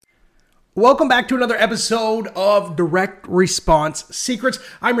Welcome back to another episode of Direct Response Secrets.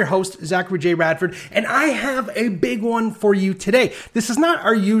 I'm your host, Zachary J. Radford, and I have a big one for you today. This is not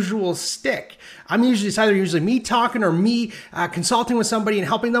our usual stick. It's either usually me talking or me consulting with somebody and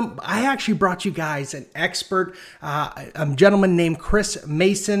helping them. I actually brought you guys an expert, a gentleman named Chris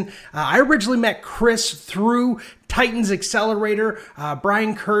Mason. I originally met Chris through Titans Accelerator.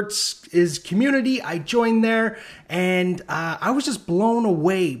 Brian Kurtz's community. I joined there and I was just blown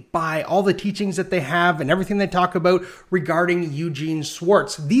away by all the teachings that they have and everything they talk about regarding Eugene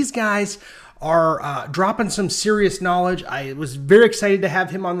Schwartz. These guys are dropping some serious knowledge. I was very excited to have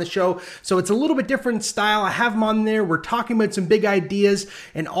him on the show. So it's a little bit different style. I have him on there. We're talking about some big ideas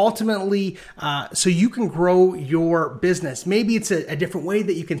and ultimately so you can grow your business. Maybe it's a different way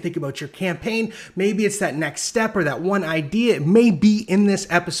that you can think about your campaign. Maybe it's that next step or that one idea. It may be in this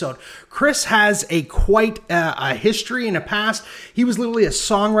episode. Chris has quite a history and a past. He was literally a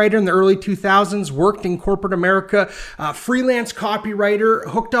songwriter in the early 2000s, worked in corporate America, freelance copywriter,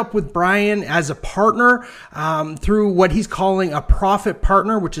 hooked up with Brian as a partner through what he's calling a profit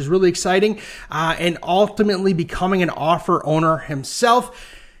partner, which is really exciting, and ultimately becoming an offer owner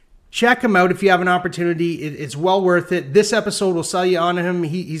himself. Check him out if you have an opportunity. It's well worth it. This episode will sell you on him.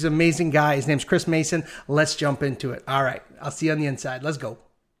 He's an amazing guy. His name's Chris Mason. Let's jump into it. All right. I'll see you on the inside. Let's go.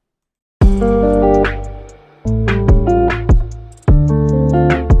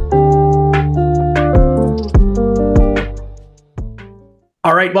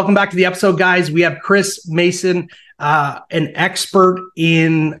 All right, welcome back to the episode, guys. We have Chris Mason, an expert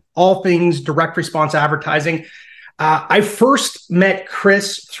in all things direct response advertising. I first met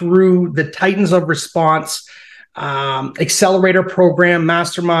Chris through the Titans of Response Accelerator Program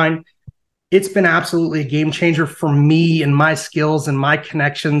Mastermind. It's been absolutely a game changer for me and my skills and my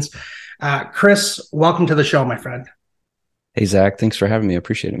connections. Chris, welcome to the show, my friend. Hey, Zach. Thanks for having me. I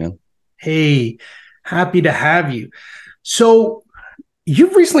appreciate it, man. Hey, happy to have you. So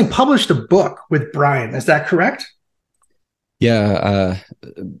you've recently published a book with Brian. Is that correct? Yeah.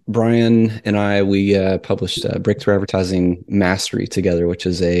 Brian and we published Breakthrough Advertising Mastery together, which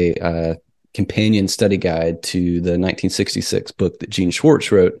is a companion study guide to the 1966 book that Gene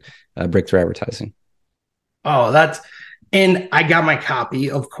Schwartz wrote, Breakthrough Advertising. Oh, and I got my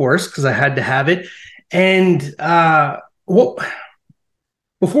copy, of course, because I had to have it. And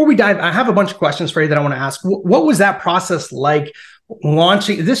before we dive, I have a bunch of questions for you that I want to ask. What was that process like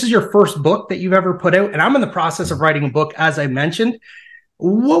launching? This is your first book that you've ever put out, and I'm in the process of writing a book, as I mentioned.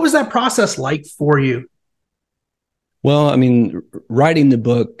 What was that process like for you? Well, writing the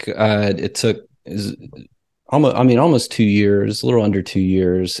book, it took almost 2 years, a little under 2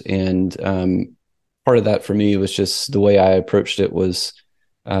 years. And part of that for me was just the way I approached it was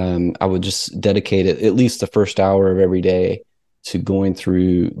I would just dedicate it at least the first hour of every day to going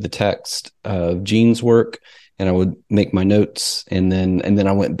through the text of Gene's work, and I would make my notes, and then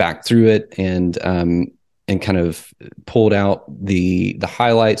I went back through it and kind of pulled out the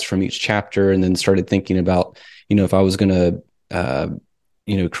highlights from each chapter, and then started thinking about, if I was going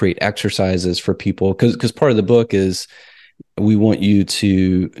to create exercises for people, because part of the book is we want you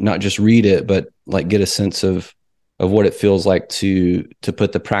to not just read it, but like get a sense of what it feels like to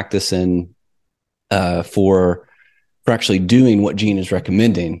put the practice in for actually doing what Gene is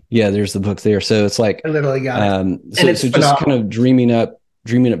recommending. Yeah, there's the book there. So it's like I literally got it. So just kind of dreaming up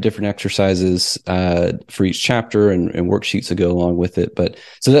different exercises for each chapter and worksheets to go along with it. But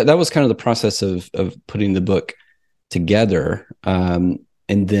so that was kind of the process of putting the book together. And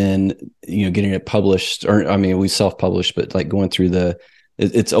then, getting it published, we self-published, but like going through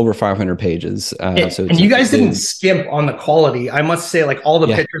it's over 500 pages. And you guys didn't skimp on the quality. I must say, like, all the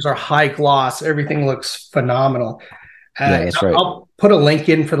pictures are high gloss. Everything looks phenomenal. Yeah, that's right. I'll put a link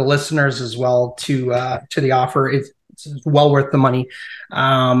in for the listeners as well to the offer. It's well worth the money.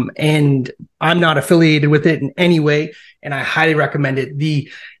 And I'm not affiliated with it in any way, and I highly recommend it.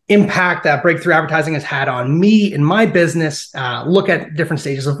 The impact that Breakthrough Advertising has had on me and my business, look at different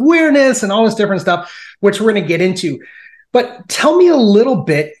stages of awareness and all this different stuff, which we're going to get into. But tell me a little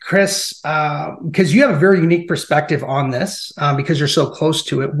bit, Chris, because you have a very unique perspective on this, because you're so close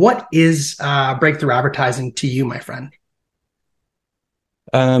to it. What is Breakthrough Advertising to you, my friend?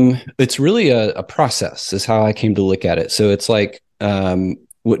 It's really a process is how I came to look at it. So it's like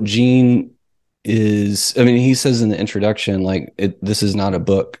what Gene is, he says in the introduction, this is not a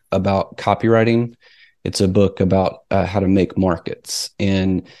book about copywriting. It's a book about how to make markets.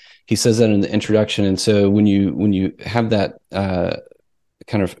 And he says that in the introduction. And so when you have that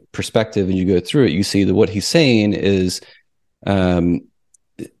kind of perspective and you go through it, you see that what he's saying is that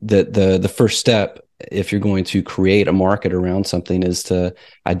the first step if you're going to create a market around something, is to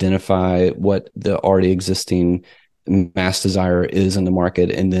identify what the already existing mass desire is in the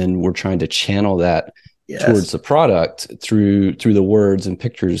market, and then we're trying to channel that towards the product through the words and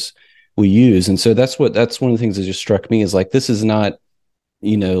pictures we use. And so that's one of the things that just struck me, is like, this is not,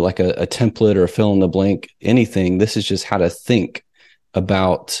 like a template or a fill in the blank anything. This is just how to think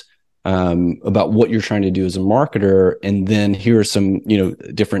about what you're trying to do as a marketer. And then here are some,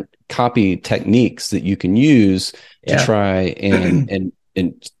 different copy techniques that you can use to try and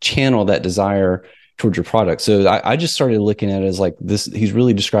channel that desire towards your product. So I just started looking at it as like this, he's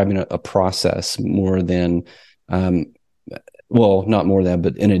really describing a process more than, well, not more than,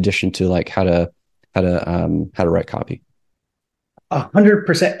 but in addition to like how to write copy.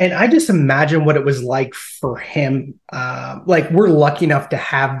 100%. And I just imagine what it was like for him. Like, we're lucky enough to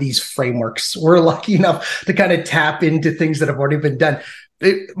have these frameworks. We're lucky enough to kind of tap into things that have already been done.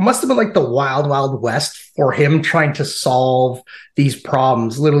 It must have been like the wild, wild west for him trying to solve these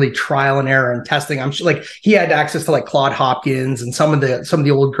problems, literally trial and error and testing. I'm sure like he had access to like Claude Hopkins and some of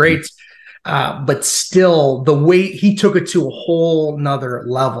the old greats. But still, the way he took it to a whole nother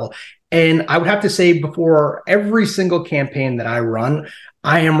level. And I would have to say, before every single campaign that I run,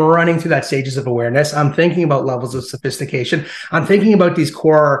 I am running through that stages of awareness. I'm thinking about levels of sophistication. I'm thinking about these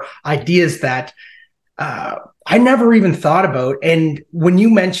core ideas that I never even thought about. And when you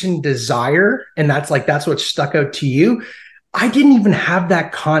mentioned desire, and that's what stuck out to you, I didn't even have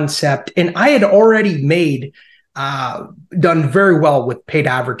that concept. And I had already done very well with paid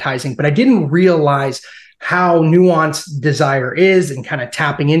advertising, but I didn't realize how nuanced desire is, and kind of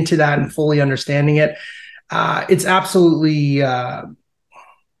tapping into that and fully understanding it. It's absolutely,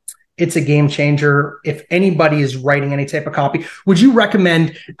 it's a game changer. If anybody is writing any type of copy, would you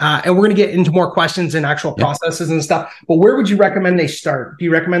recommend, and we're going to get into more questions and actual processes and stuff, but where would you recommend they start? Do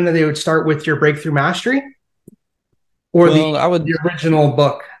you recommend that they would start with your Breakthrough Mastery? Or the original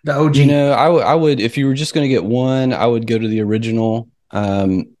book, the OG? I would, if you were just going to get one, I would go to the original.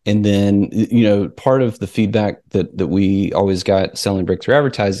 And then, part of the feedback that we always got selling Breakthrough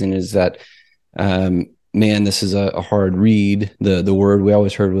Advertising is that, man, this is a hard read. The word we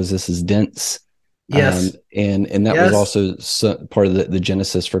always heard was, this is dense. Yes. And that was also part of the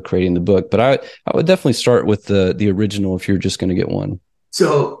genesis for creating the book. But I would definitely start with the original if you're just going to get one.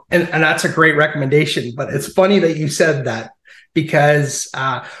 So, and that's a great recommendation, but it's funny that you said that, because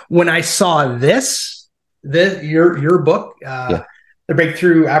when I saw your book, the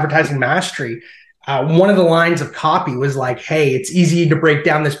Breakthrough Advertising Mastery, one of the lines of copy was like, hey, it's easy to break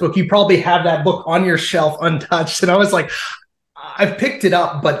down this book. You probably have that book on your shelf untouched. And I was like, I've picked it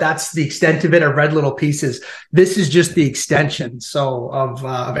up, but that's the extent of it. I've read little pieces. This is just the extension. So of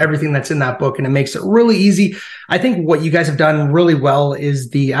everything that's in that book, and it makes it really easy. I think what you guys have done really well is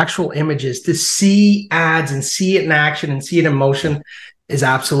the actual images. To see ads and see it in action and see it in motion is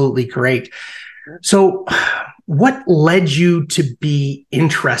absolutely great. So what led you to be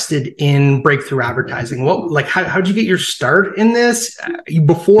interested in breakthrough advertising? How'd you get your start in this?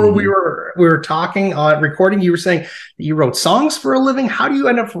 Before we were talking on recording, you were saying that you wrote songs for a living. How do you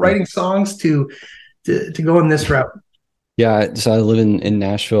end up writing songs to go in this route? Yeah, so I live in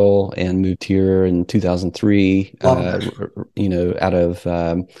Nashville and moved here in 2003. Out of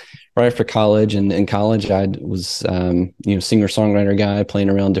right after college. And in college, I was singer-songwriter guy, playing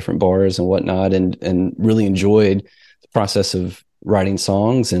around different bars and whatnot, and really enjoyed the process of writing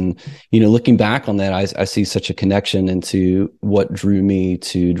songs. And looking back on that, I see such a connection into what drew me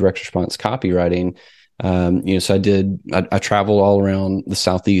to direct response copywriting. So I traveled all around the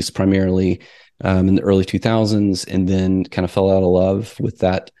Southeast primarily in the early 2000s, and then kind of fell out of love with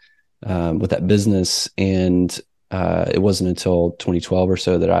that business. And it wasn't until 2012 or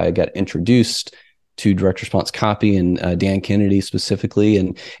so that I got introduced to direct response copy, and Dan Kennedy specifically,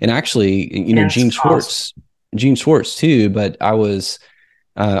 and actually, Gene Schwartz too. But I was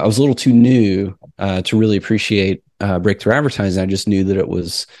a little too new to really appreciate breakthrough advertising. I just knew that it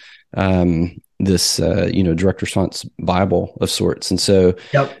was this direct response Bible of sorts. And so,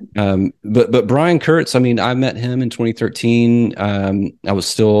 but Brian Kurtz, I met him in 2013. I was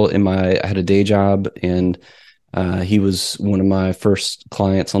still I had a day job, and he was one of my first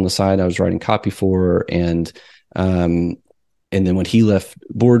clients on the side I was writing copy for. And then when he left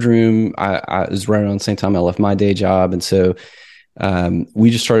Boardroom, I was right around the same time I left my day job. And so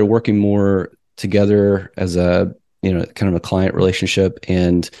we just started working more together as a, kind of a client relationship.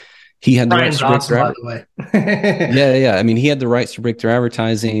 And he had the rights to breakthrough advertising. Yeah. He had the rights to breakthrough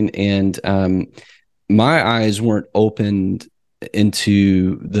advertising, and my eyes weren't opened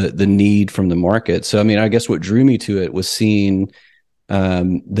into the need from the market. So, I guess what drew me to it was seeing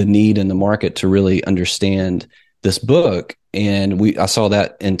the need in the market to really understand this book. And I saw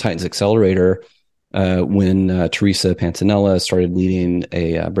that in Titans Accelerator when Teresa Pantanella started leading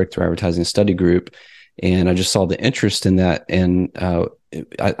a breakthrough advertising study group. And I just saw the interest in that. And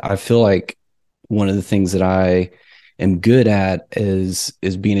I feel like one of the things that I am good at is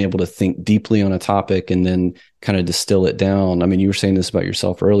being able to think deeply on a topic and then kind of distill it down. I mean, you were saying this about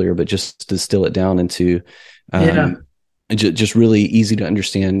yourself earlier, but just distill it down into just really easy to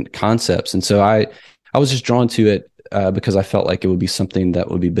understand concepts. And so I was just drawn to it because I felt like it would be something that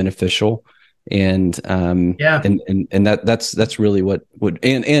would be beneficial. And that's really what would,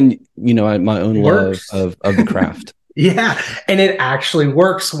 and you know, my own love of the craft. Yeah. And it actually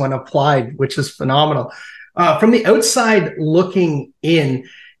works when applied, which is phenomenal. From the outside looking in,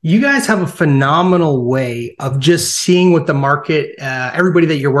 you guys have a phenomenal way of just seeing what the market, everybody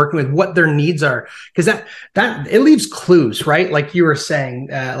that you're working with, what their needs are. Because that it leaves clues, right? Like you were saying,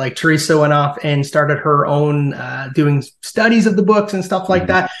 like Teresa went off and started her own doing studies of the books and stuff like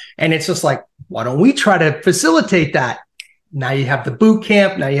that. And it's just like, why don't we try to facilitate that? Now you have the boot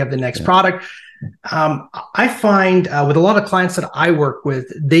camp. Now you have the next product. I find with a lot of clients that I work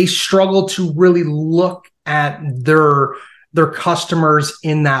with, they struggle to really look at their customers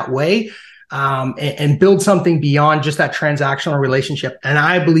in that way and build something beyond just that transactional relationship. And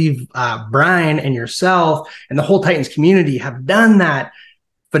I believe Brian and yourself and the whole Titans community have done that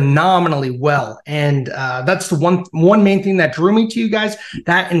phenomenally well. And that's the one main thing that drew me to you guys,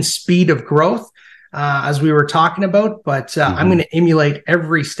 that and speed of growth, as we were talking about. But I'm going to emulate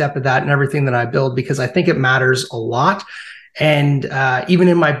every step of that and everything that I build, because I think it matters a lot. And even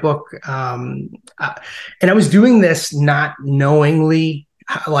in my book, and I was doing this not knowingly,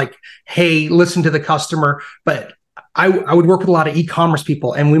 like, hey, listen to the customer, but I would work with a lot of e-commerce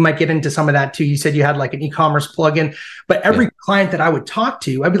people, and we might get into some of that too. You said you had like an e-commerce plugin, but every client that I would talk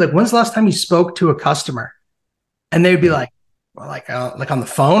to, I'd be like, when's the last time you spoke to a customer? And they'd be like, well, like on the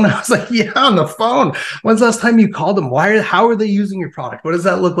phone. I was like, yeah, on the phone. When's the last time you called them? How are they using your product? What does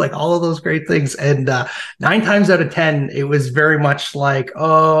that look like? All of those great things. And 9 times out of 10, it was very much like,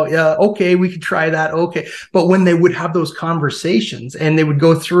 oh yeah, okay, we could try that. Okay. But when they would have those conversations and they would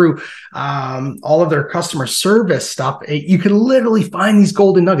go through all of their customer service stuff, you could literally find these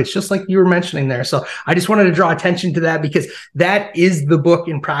golden nuggets, just like you were mentioning there. So I just wanted to draw attention to that, because that is the book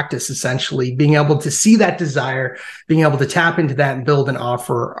in practice, essentially being able to see that desire, being able to tap into that and build an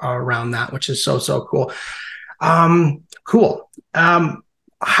offer around that, which is so cool. Cool.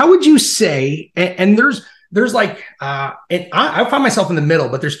 How would you say, and there's like, and I find myself in the middle,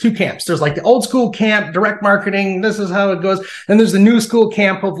 but there's two camps. There's like the old school camp, direct marketing. This is how it goes. And there's the new school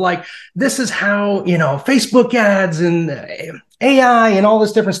camp of like, this is how, Facebook ads and AI and all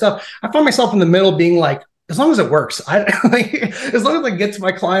this different stuff. I find myself in the middle being like, as long as it works, as long as I get to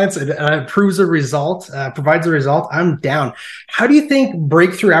my clients and it proves a result, provides a result, I'm down. How do you think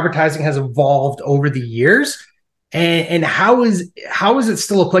breakthrough advertising has evolved over the years? And how is it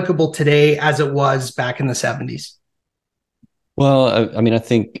still applicable today as it was back in the 70s? Well, I mean, I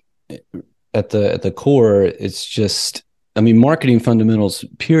think at the core, it's just, marketing fundamentals,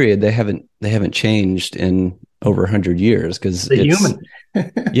 period. They haven't changed in over 100 years, because it's human.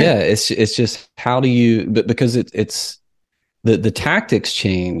 Yeah, it's just, how do you, but because it's the tactics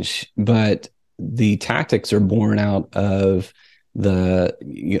change, but the tactics are born out of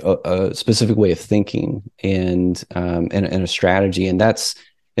a specific way of thinking and a strategy. And that's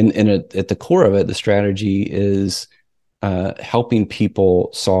at the core of it, the strategy is helping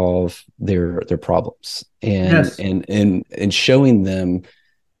people solve their problems and showing them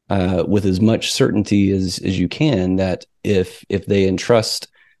with as much certainty as you can that if they entrust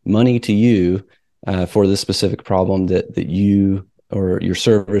money to you for this specific problem, that you or your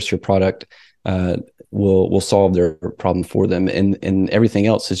service, your product will solve their problem for them, and everything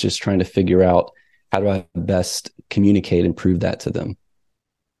else is just trying to figure out how do I best communicate and prove that to them.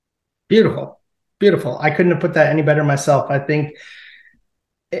 Beautiful. I couldn't have put that any better myself. I think,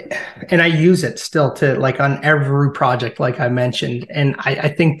 and I use it still to, like, on every project, like I mentioned. And I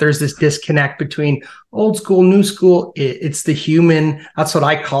think there's this disconnect between old school, new school. It's the human. That's what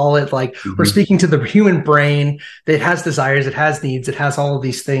I call it. Like, we're speaking to the human brain that has desires, it has needs, it has all of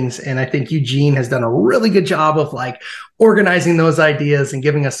these things. And I think Eugene has done a really good job of like organizing those ideas and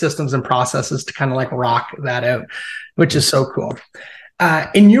giving us systems and processes to kind of like rock that out, which is so cool.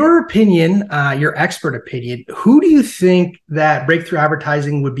 In your opinion, your expert opinion, who do you think that breakthrough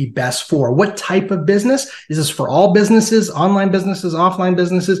advertising would be best for? What type of business? Is this for all businesses, online businesses, offline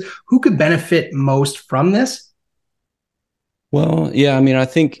businesses? Who could benefit most from this? Well, yeah, I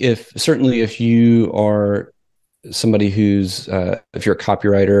think if you are somebody who's if you're a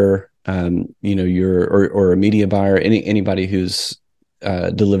copywriter, you're or a media buyer, anybody who's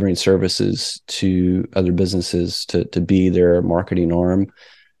delivering services to other businesses to be their marketing arm.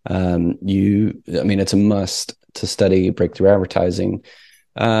 It's a must to study breakthrough advertising.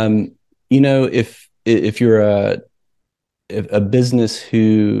 If you're a business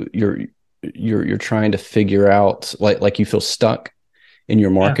who you're trying to figure out, like you feel stuck in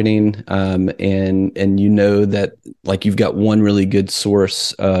your marketing, and you know that like you've got one really good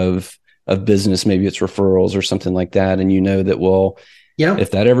source of business, maybe it's referrals or something like that, and you know that, well,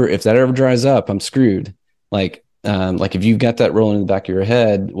 if that ever dries up, I'm screwed. Like if you've got that rolling in the back of your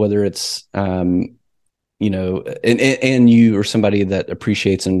head, whether it's and you are somebody that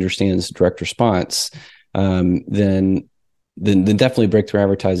appreciates and understands direct response, then definitely breakthrough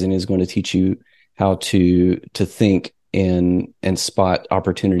advertising is going to teach you how to think and spot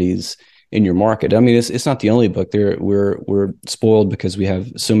opportunities in your market. I mean, it's not the only book. We're spoiled because we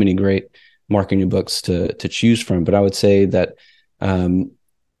have so many great marketing books to choose from. But I would say that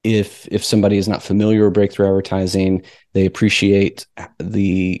if somebody is not familiar with breakthrough advertising, they appreciate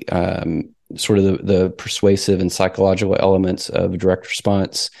the sort of the persuasive and psychological elements of direct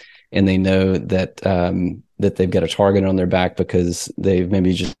response, and they know that that they've got a target on their back because they've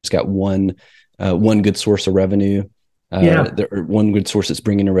maybe just got one good source of revenue. One good source that's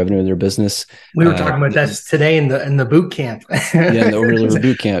bringing in revenue in their business. We were talking about that today in the boot camp. In the Overliver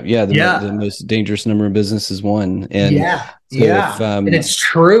boot camp. The most dangerous number of business is one. And and it's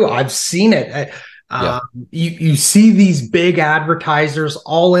true. I've seen it. You see these big advertisers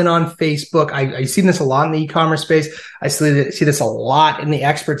all in on Facebook. I've seen this a lot in the e-commerce space. I see this a lot in the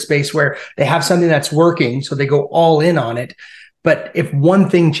expert space where they have something that's working, so they go all in on it. But if one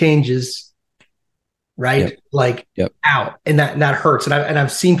thing changes, right? Out, and that hurts. And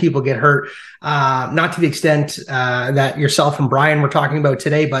I've seen people get hurt, not to the extent that yourself and Brian were talking about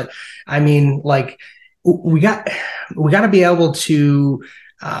today, but I mean, like we got to be able to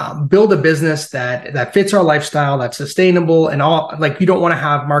build a business that fits our lifestyle, that's sustainable, and all. Like, you don't want to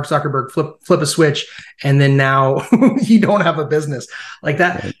have Mark Zuckerberg flip a switch and then now you don't have a business like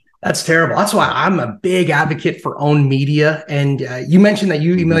that. Right. That's terrible. That's why I'm a big advocate for owned media. And you mentioned that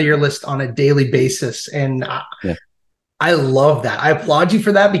you email your list on a daily basis. And I love that. I applaud you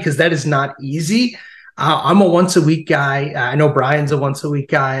for that, because that is not easy. I'm a once a week guy. I know Brian's a once a week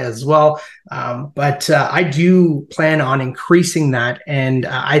guy as well. But I do plan on increasing that. And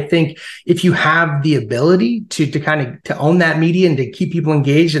I think if you have the ability to own that media and to keep people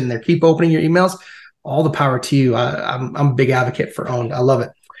engaged and they keep opening your emails, all the power to you. I'm a big advocate for owned. I love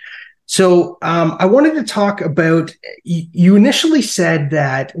it. So I wanted to talk about, you initially said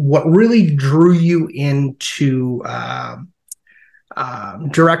that what really drew you into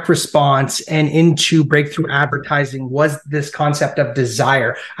direct response and into breakthrough advertising was this concept of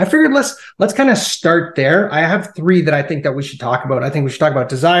desire. I figured let's kind of start there. I have three that I think that we should talk about. I think we should talk about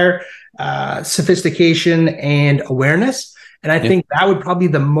desire, sophistication, and awareness. And I think that would probably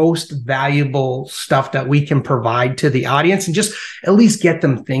be the most valuable stuff that we can provide to the audience and just at least get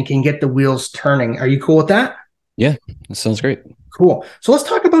them thinking, get the wheels turning. Are you cool with that? Yeah, that sounds great. Cool. So let's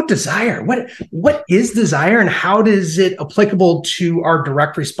talk about desire. What is desire, and how is it applicable to our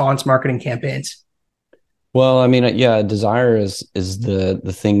direct response marketing campaigns? Well, I mean, desire is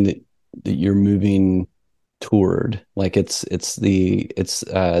the thing that you're moving toward. Like it's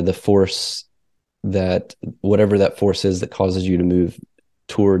the force, that whatever that force is that causes you to move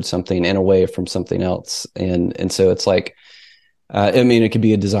towards something and away from something else. And so it's like, it could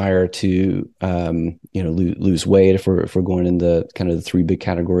be a desire to, lose weight if we're going into kind of the three big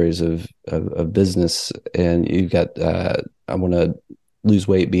categories of business. And you've got, I want to lose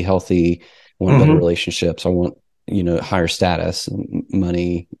weight, be healthy, I want better relationships. I want, higher status,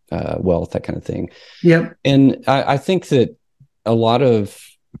 money, wealth, that kind of thing. Yep. And I think that a lot of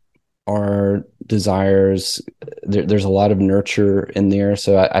our desires, there's a lot of nurture in there.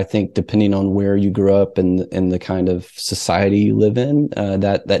 So I think depending on where you grew up and the kind of society you live in,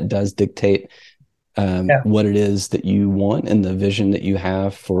 that does dictate what it is that you want and the vision that you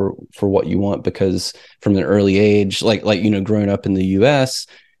have for what you want. Because from an early age, like growing up in the US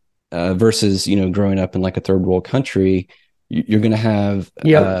versus growing up in like a third world country, you're going to have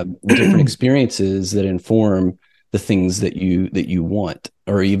different experiences that inform the things that you want,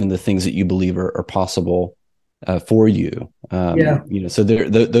 or even the things that you believe are possible for you. So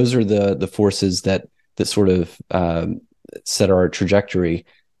those are the forces that sort of set our trajectory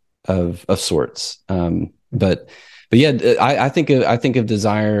of sorts. But I think of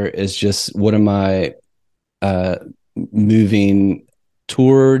desire as just, what am I moving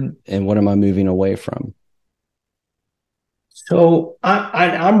toward and what am I moving away from? So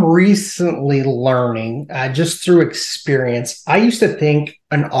I'm recently learning just through experience. I used to think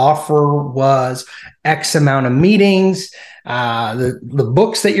an offer was X amount of meetings, the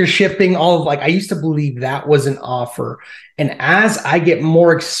books that you're shipping, all of like I used to believe that was an offer. And as I get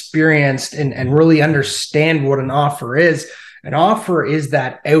more experienced and really understand what an offer is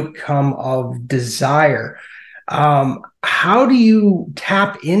that outcome of desire. How do you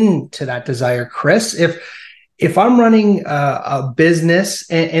tap into that desire, Chris? If I'm running a business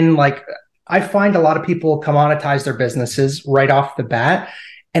and like I find a lot of people commoditize their businesses right off the bat.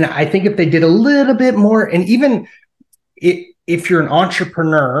 And I think if they did a little bit more, and even if you're an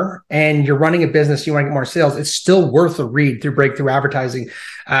entrepreneur and you're running a business, you want to get more sales, it's still worth a read through Breakthrough Advertising.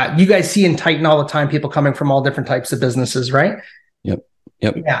 You guys see in Titan all the time, people coming from all different types of businesses, right?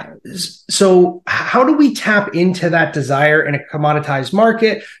 Yep. Yeah. So how do we tap into that desire in a commoditized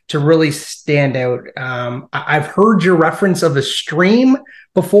market to really stand out? I've heard your reference of a stream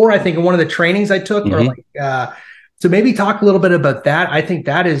before, I think in one of the trainings I took, or so maybe talk a little bit about that. I think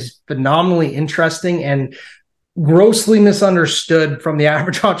that is phenomenally interesting and grossly misunderstood from the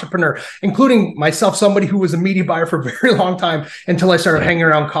average entrepreneur, including myself, somebody who was a media buyer for a very long time until I started hanging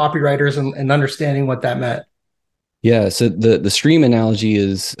around copywriters and understanding what that meant. Yeah, so the stream analogy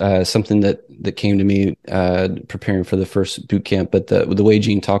is something that came to me preparing for the first boot camp. But the way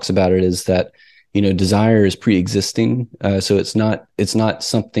Gene talks about it is that desire is pre-existing, so it's not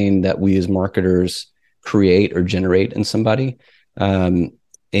something that we as marketers create or generate in somebody, and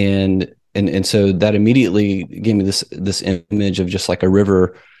so that immediately gave me this image of just like a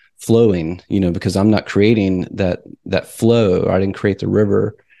river flowing, because I'm not creating that flow. I didn't create the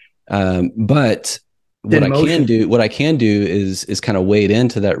river, but what I can do is kind of wade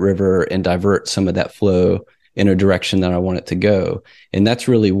into that river and divert some of that flow in a direction that I want it to go. And that's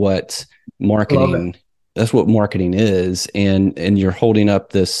really what marketing is. And you're holding up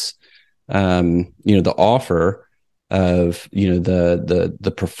this, the offer of,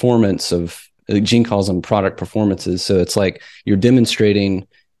 the performance of, Gene calls them product performances. So it's like you're demonstrating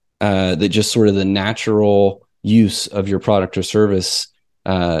that just sort of the natural use of your product or service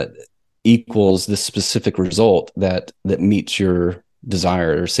equals this specific result that meets your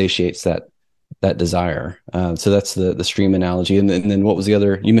desire or satiates that desire. So that's the stream analogy. And then what was the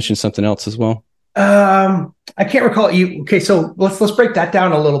other? You mentioned something else as well. I can't recall you. Okay, so let's break that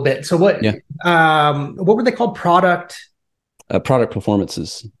down a little bit. So what were they called? Product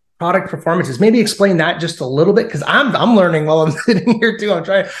performances. Product performances. Maybe explain that just a little bit, because I'm learning while I'm sitting here too. I'm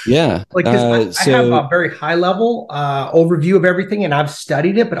trying. Yeah, I have a very high level overview of everything, and I've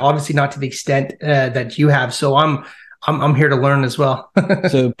studied it, but obviously not to the extent that you have. So I'm here to learn as well.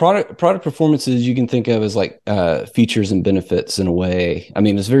 So product performances you can think of as like features and benefits in a way. I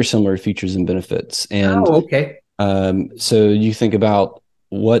mean, it's very similar to features and benefits. And okay. So you think about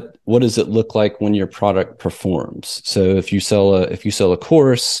what does it look like when your product performs? So if you sell a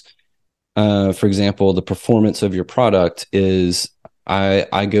course, for example, the performance of your product is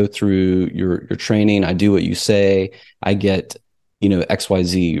I go through your training, I do what you say, I get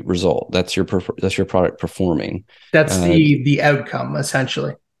XYZ result. That's your product performing. That's the outcome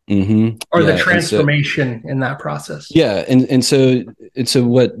essentially. Mm-hmm. Or the transformation in that process. Yeah, and so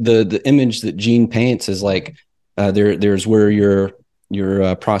what the image that Gene paints is like there's where your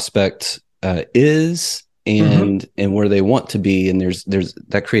prospect is and where they want to be, and there's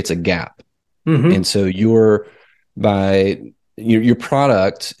that creates a gap. Mm-hmm. And so your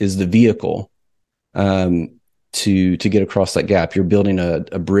product is the vehicle to get across that gap. You're building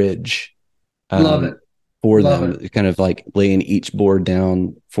a bridge for them, kind of like laying each board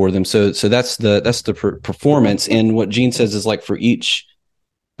down for them. So that's the performance. And what Gene says is like for each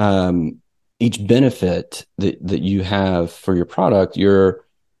benefit that you have for your product, you're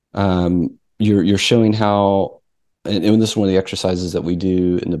showing how, and this is one of the exercises that we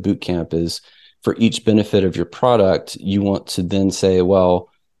do in the boot camp, is for each benefit of your product, you want to then say, well,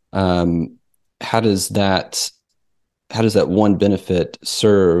 how does that one benefit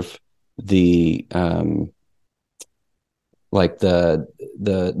serve the like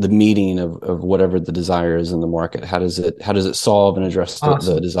the meeting of whatever the desire is in the market? How does it solve and address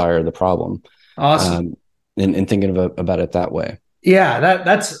the desire, the problem? Awesome. And thinking about it that way. Yeah,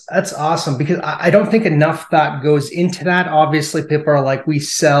 that's awesome, because I don't think enough thought goes into that. Obviously, people are like, we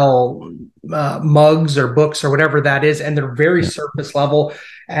sell mugs or books or whatever that is, and they're very surface level.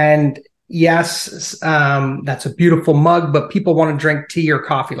 And yes, that's a beautiful mug, but people want to drink tea or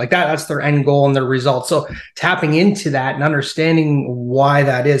coffee like that. That's their end goal and their result. So tapping into that and understanding why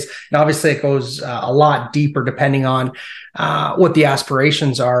that is, and obviously it goes a lot deeper depending on what the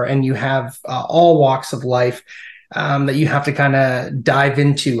aspirations are. And you have all walks of life. that you have to kind of dive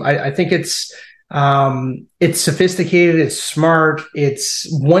into. I think it's sophisticated, it's smart. It's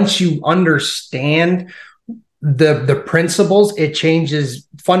once you understand the principles, it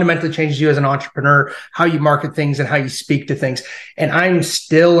fundamentally changes you as an entrepreneur, how you market things and how you speak to things. And I'm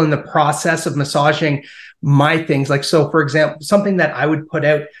still in the process of massaging my things. Like, so for example, something that I would put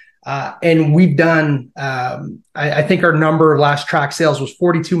out, and we've done, I think our number of last track sales was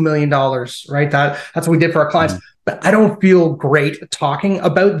 $42 million, right? That's what we did for our clients. Mm-hmm. But I don't feel great talking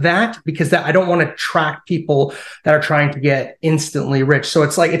about that because I don't want to track people that are trying to get instantly rich. So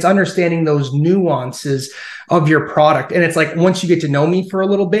it's like, it's understanding those nuances of your product. And it's like, once you get to know me for a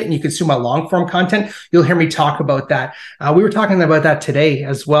little bit and you consume my long form content, you'll hear me talk about that. We were talking about that today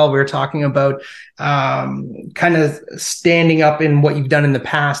as well. We were talking about kind of standing up in what you've done in the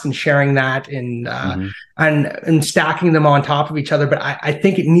past and sharing that and stacking them on top of each other. But I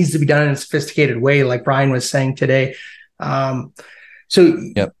think it needs to be done in a sophisticated way, like Brian was saying today. So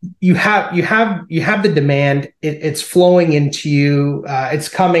yep. you have the demand, it's flowing into you, it's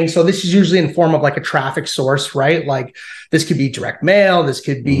coming. So this is usually in form of like a traffic source, right? Like this could be direct mail, this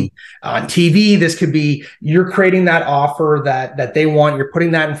could be on TV, this could be you're creating that offer that they want, you're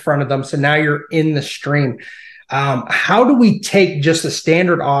putting that in front of them. So now you're in the stream. How do we take just a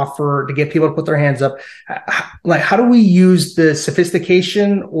standard offer to get people to put their hands up? Like, how do we use the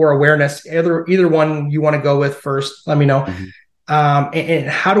sophistication or awareness? Either one you want to go with first, let me know. Mm-hmm. And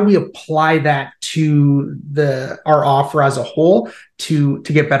how do we apply that to our offer as a whole to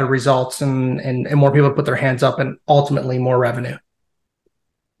get better results and more people put their hands up and ultimately more revenue?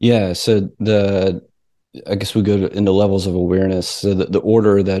 Yeah. So I guess we go into levels of awareness. So the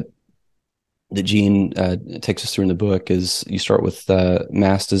order that Gene takes us through in the book is you start with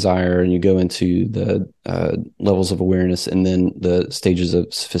mass desire and you go into the levels of awareness and then the stages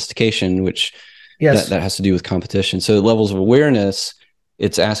of sophistication, which yes. that has to do with competition. So levels of awareness,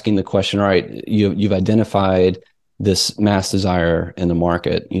 it's asking the question, all right, you've identified this mass desire in the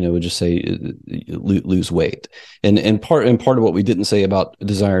market, we'll just say lose weight. And part of what we didn't say about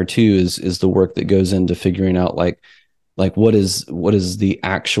desire too is the work that goes into figuring out like what is the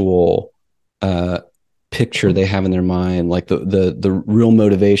actual picture they have in their mind, like the real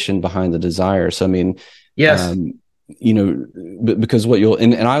motivation behind the desire. So I mean, yes. Because what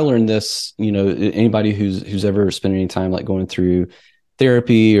and I learned this, anybody who's ever spent any time like going through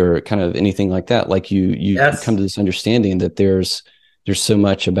therapy or kind of anything like that, like you yes. come to this understanding that there's so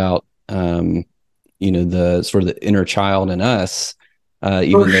much about the sort of the inner child in us,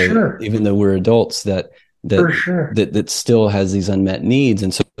 even though we're adults that still has these unmet needs.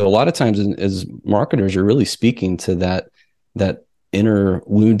 And so a lot of times as marketers, you're really speaking to that inner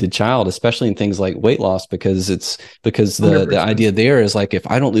wounded child, especially in things like weight loss, because the idea there is like, if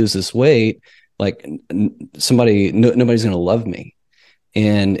I don't lose this weight, like nobody's going to love me.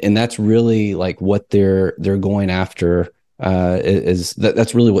 And that's really like what they're going after, is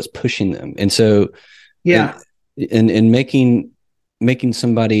that's really what's pushing them. And so, yeah. And making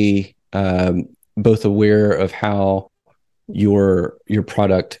somebody, both aware of how your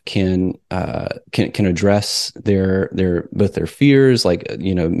product can address their both their fears, like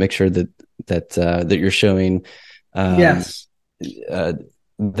make sure that you're showing yes.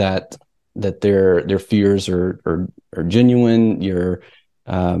 that their fears are genuine. You're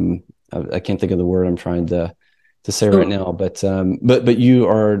I can't think of the word I'm trying to say right now, but you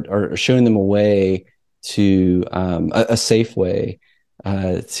are showing them a way to a safe way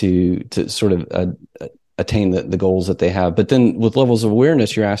to sort of attain the goals that they have. But then with levels of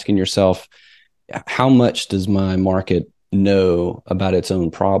awareness, you're asking yourself, how much does my market know about its own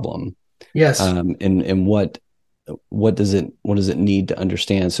problem? Yes. And what does it need to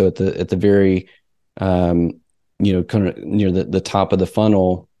understand? So at the very kind of near the top of the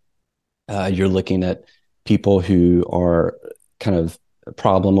funnel, you're looking at people who are kind of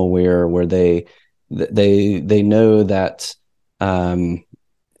problem aware, where they know that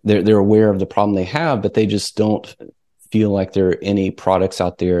they're aware of the problem they have, but they just don't feel like there are any products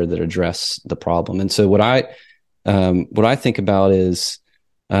out there that address the problem. And so what I think about is,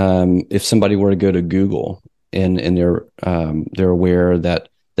 if somebody were to go to Google and they're aware that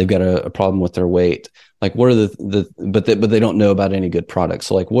they've got a problem with their weight, like what are but they don't know about any good products.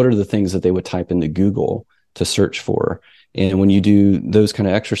 So like, what are the things that they would type into Google to search for? And when you do those kind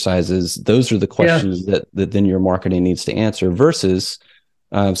of exercises, those are the questions that then your marketing needs to answer, versus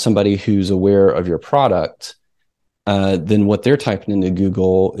somebody who's aware of your product. Then what they're typing into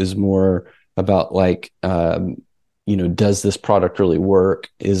Google is more about like, does this product really work?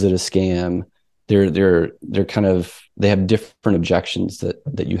 Is it a scam? They're kind of, they have different objections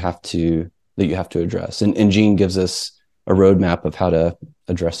that you have to that you have to address. And Gene gives us a roadmap of how to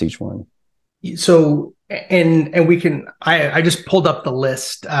address each one. So, and we can, I just pulled up the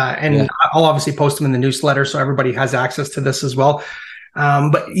list, and I'll obviously post them in the newsletter so everybody has access to this as well.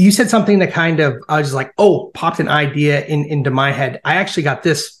 But you said something that kind of, I was like, oh, popped an idea into my head. I actually got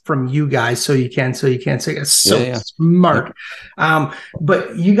this from you guys. So you can say it's so smart.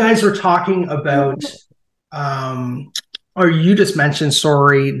 But you guys were talking about, or you just mentioned,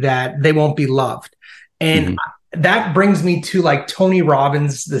 sorry, that they won't be loved. And that brings me to like Tony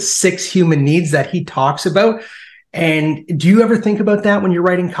Robbins, the 6 human needs that he talks about. And do you ever think about that when you're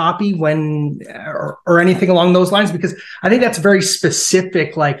writing copy or anything along those lines? Because I think that's very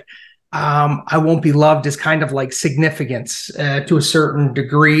specific. Like, I won't be loved is kind of like significance to a certain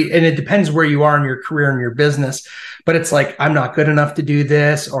degree. And it depends where you are in your career and your business. But it's like, I'm not good enough to do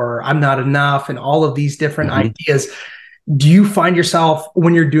this, or I'm not enough, and all of these different ideas. Do you find yourself,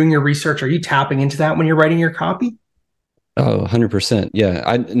 when you're doing your research, are you tapping into that when you're writing your copy? Oh, 100%. Yeah.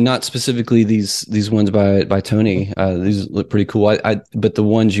 I not specifically these ones by Tony. These look pretty cool. But the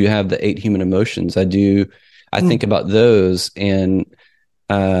ones you have, the 8 human emotions, I think about those, and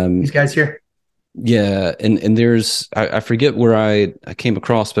these guys here. Yeah. And there's, I forget where I came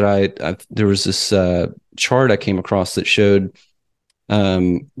across, but there was this chart I came across that showed,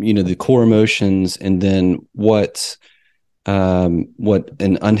 the core emotions, and then what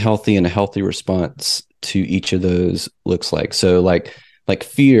an unhealthy and a healthy response to each of those looks like. So like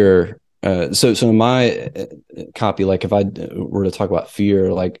fear. So in my copy, like if I were to talk about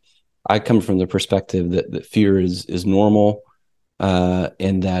fear, like I come from the perspective that fear is normal,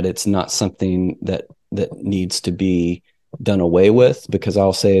 and that it's not something that needs to be done away with, because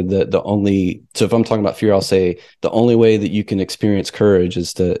I'll say that so if I'm talking about fear, I'll say the only way that you can experience courage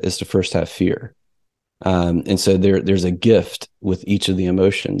is to first have fear. And so there's a gift with each of the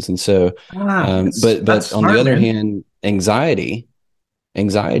emotions. And so, but on the other hand, anxiety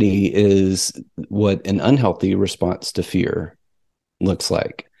is what an unhealthy response to fear looks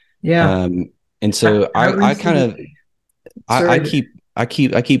like. Yeah. And so I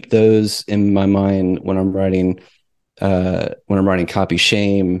keep those in my mind when I'm writing copy.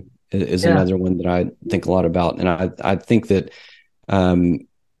 Shame is another one that I think a lot about. And I think that,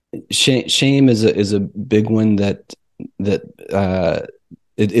 shame is a big one that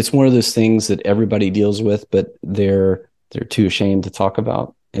it's one of those things that everybody deals with, but they're too ashamed to talk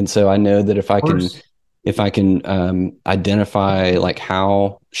about. And so I know that if I can identify like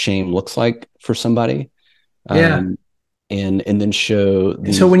how shame looks like for somebody, and then show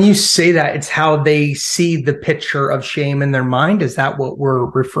so when you say that, it's how they see the picture of shame in their mind. Is that what we're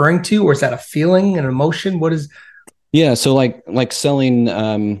referring to, or is that a feeling, an emotion? What is? Yeah. So like selling,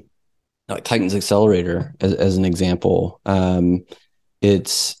 like Titan's Accelerator as an example,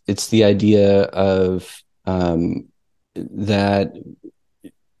 it's the idea of, that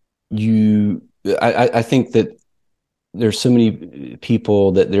I think that there's so many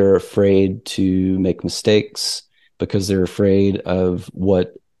people that they're afraid to make mistakes because they're afraid of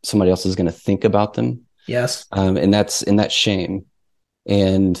what somebody else is going to think about them. Yes. And that's shame.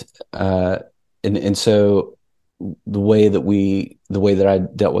 And so the way that I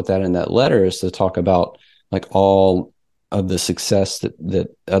dealt with that in that letter is to talk about like all of the success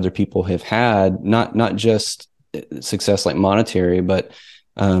that other people have had, not just success like monetary, but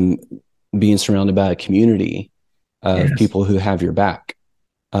being surrounded by a community of people who have your back,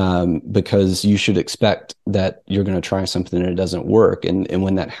 because you should expect that you're going to try something and it doesn't work. And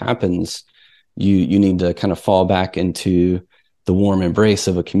when that happens, you need to kind of fall back into the warm embrace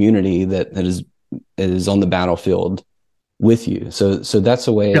of a community that is on the battlefield with you. So that's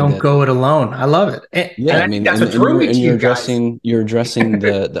a way. Don't go it alone. I love it. You're addressing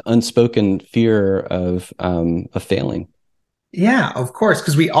the unspoken fear of failing. Yeah, of course,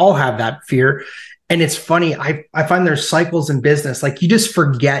 because we all have that fear. And it's funny, I find there's cycles in business, like you just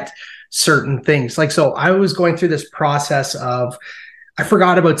forget certain things. Like, so I was going through this process of, I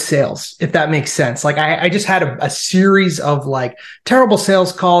forgot about sales, if that makes sense. Like I just had a series of like terrible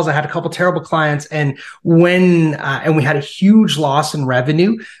sales calls. I had a couple terrible clients, and and we had a huge loss in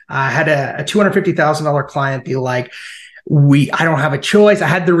revenue. I had a $250,000 client be like, I don't have a choice. I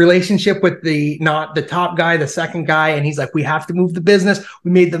had the relationship with not the top guy, the second guy. And he's like, we have to move the business.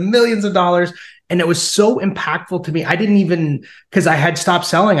 We made the millions of dollars. And it was so impactful to me. I didn't even, because I had stopped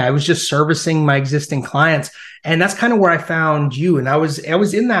selling. I was just servicing my existing clients. And that's kind of where I found you. And I was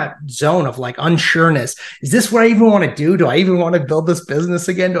in that zone of like unsureness. Is this what I even want to do? Do I even want to build this business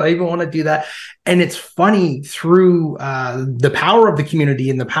again? Do I even want to do that? And it's funny, through the power of the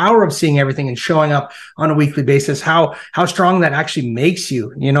community and the power of seeing everything and showing up on a weekly basis, how strong that actually makes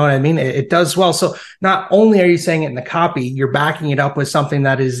you. You know what I mean? It does well. So not only are you saying it in the copy, you're backing it up with something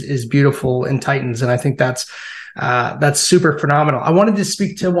that is beautiful in Titans. And I think that's super phenomenal. I wanted to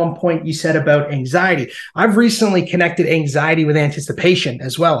speak to one point you said about anxiety. I've recently connected anxiety with anticipation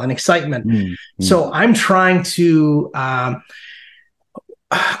as well, and excitement. Mm-hmm. So I'm trying to,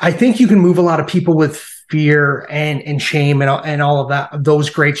 I think you can move a lot of people with fear and shame and all of that, those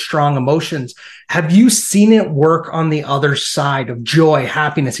great, strong emotions. Have you seen it work on the other side of joy,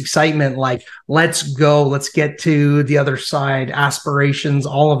 happiness, excitement? Like, let's go, let's get to the other side, aspirations,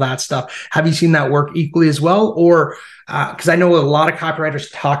 all of that stuff. Have you seen that work equally as well? Or, because I know a lot of copywriters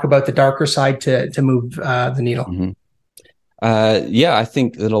talk about the darker side to move the needle. Mm-hmm. Yeah, I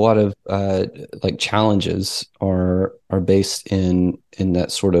think that a lot of like challenges are based in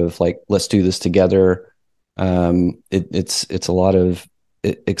that sort of like, let's do this together. It's a lot of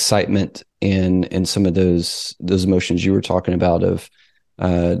excitement and some of those emotions you were talking about of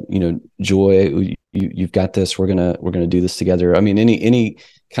joy. You've got this. We're gonna do this together. I mean, any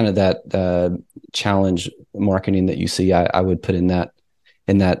kind of that challenge marketing that you see, I would put in that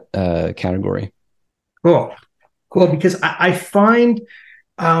category. Cool, because I find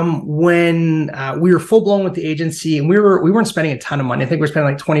when we were full blown with the agency, and we weren't spending a ton of money. I think we were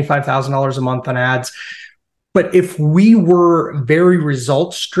spending like $25,000 a month on ads. But if we were very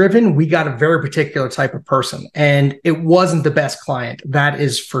results driven, we got a very particular type of person, and it wasn't the best client. That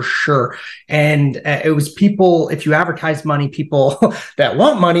is for sure. And it was people, if you advertise money, people that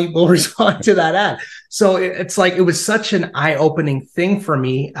want money will respond to that ad. So it's like, it was such an eye-opening thing for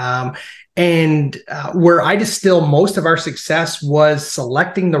me. And where I distill most of our success was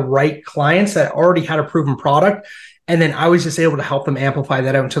selecting the right clients that already had a proven product. And then I was just able to help them amplify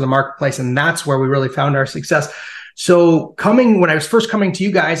that out into the marketplace. And that's where we really found our success. So when I was first coming to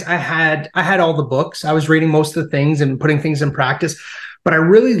you guys, I had all the books. I was reading most of the things and putting things in practice, but I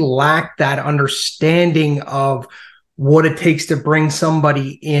really lacked that understanding of what it takes to bring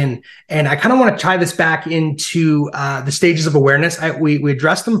somebody in. And I kind of want to tie this back into the stages of awareness. We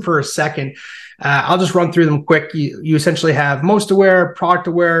addressed them for a second. I'll just run through them quick. You essentially have most aware, product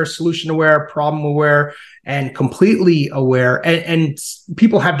aware, solution aware, problem aware, and completely aware. And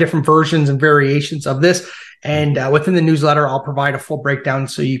people have different versions and variations of this. And within the newsletter, I'll provide a full breakdown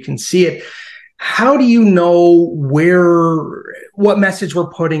so you can see it. How do you know what message we're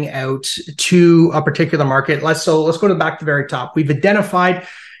putting out to a particular market? Let's go back to the very top. We've identified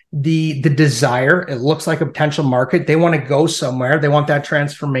the desire. It looks like a potential market. They want to go somewhere. They want that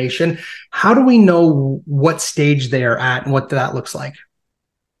transformation. How do we know what stage they're at and what that looks like?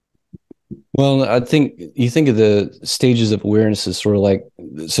 Well, I think you think of the stages of awareness as sort of like,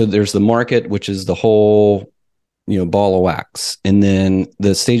 so there's the market, which is the whole, ball of wax. And then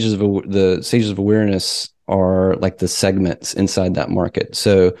the stages of awareness are like the segments inside that market.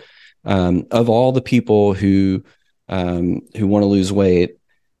 So, of all the people who want to lose weight,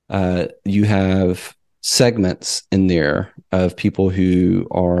 you have segments in there of people who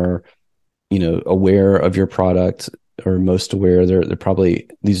are, aware of your product, or most aware. They're probably,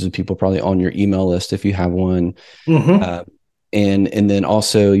 these are the people probably on your email list if you have one. Mm-hmm. And then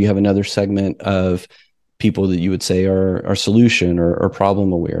also you have another segment of people that you would say are solution or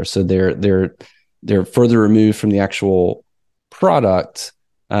problem aware. So they're further removed from the actual product,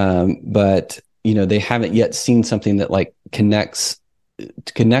 but they haven't yet seen something that like connects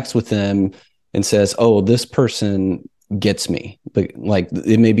with them and says, "Oh, this person gets me." But like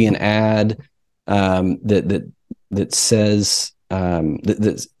it may be an ad that says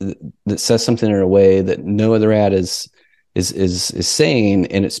that says something in a way that no other ad is saying,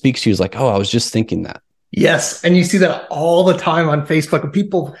 and it speaks to you as like, "Oh, I was just thinking that." Yes. And you see that all the time on Facebook. And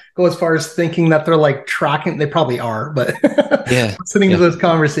people go as far as thinking that they're like tracking. They probably are, but listening to those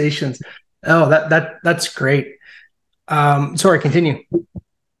conversations. Oh, that's great. Sorry, continue.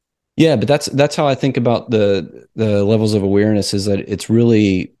 Yeah, but that's how I think about the levels of awareness, is that it's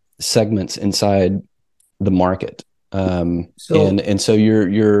really segments inside the market. And so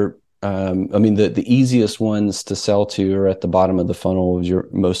you're I mean, the easiest ones to sell to are at the bottom of the funnel, of your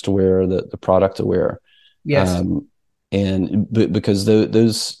most aware, the product aware. Yes. Because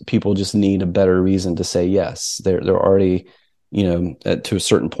those people just need a better reason to say yes. They're already, to a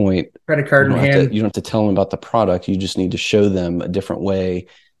certain point, credit card in hand. You don't have to tell them about the product. You just need to show them a different way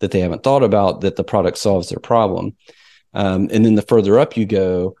that they haven't thought about, that the product solves their problem. And then the further up you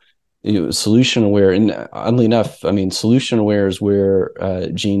go, solution aware. And oddly enough, I mean, solution aware is where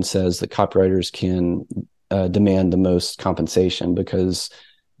Gene says that copywriters can demand the most compensation, because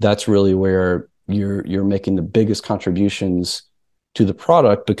that's really where you're making the biggest contributions to the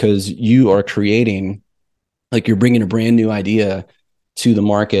product, because you are creating, like, you're bringing a brand new idea to the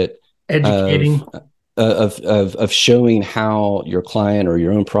market, Educating. of showing how your client or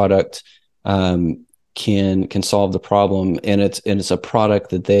your own product can solve the problem, and it's a product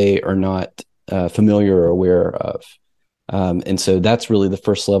that they are not familiar or aware of, and so that's really the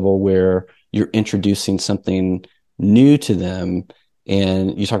first level, where you're introducing something new to them,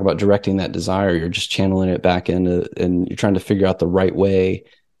 and you talk about directing that desire. You're just channeling it back into, and you're trying to figure out the right way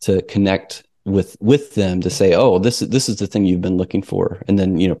to connect with them to say, oh, this is the thing you've been looking for, and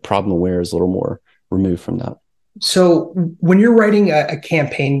then problem aware is a little more removed from that. So when you're writing a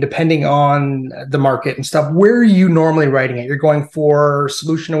campaign, depending on the market and stuff, where are you normally writing it? You're going for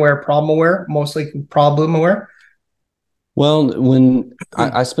solution aware, problem aware, mostly problem aware? Well, when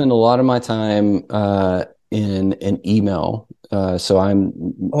I spend a lot of my time in an email, so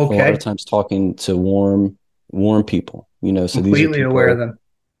I'm a lot of times talking to warm people, so completely these are people, aware of them.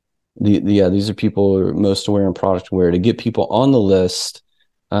 These are people who are most aware and product aware. To get people on the list,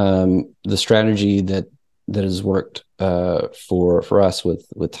 the strategy that has worked for us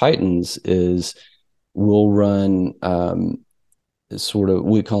with Titans is we'll run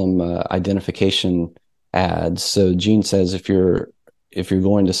we call them identification ads. So Gene says if you're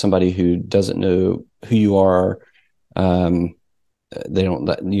going to somebody who doesn't know who you are, they don't,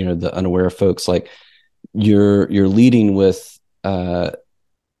 the unaware folks, like you're leading with an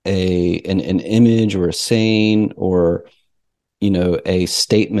image or a saying, or a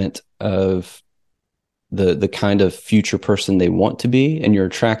statement of the kind of future person they want to be, and you're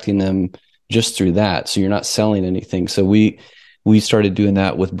attracting them just through that. So you're not selling anything. So we started doing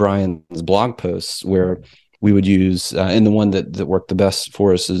that with Brian's blog posts, where we would use, and the one that worked the best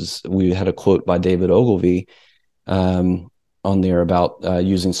for us is we had a quote by David Ogilvy on there about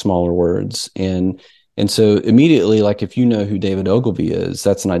using smaller words. And so immediately, like, if you know who David Ogilvy is,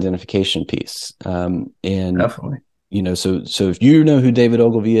 that's an identification piece. And Definitely. So if you know who David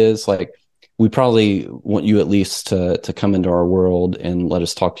Ogilvy is, like, we probably want you at least to come into our world and let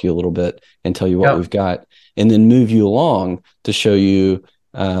us talk to you a little bit and tell you what we've got, and then move you along to show you,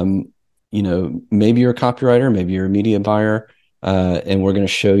 maybe you're a copywriter, maybe you're a media buyer, and we're going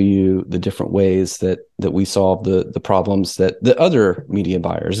to show you the different ways that we solve the problems that the other media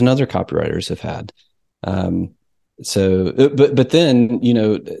buyers and other copywriters have had. But then,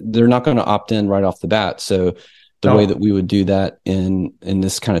 they're not going to opt in right off the bat. So the way that we would do that in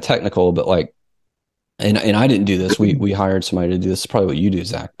this kind of technical, but like, and I didn't do this. We hired somebody to do this. It's probably what you do,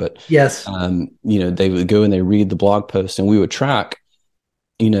 Zach. But yes, they would go and they read the blog post, and we would track,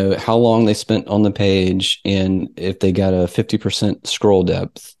 how long they spent on the page, and if they got a 50% scroll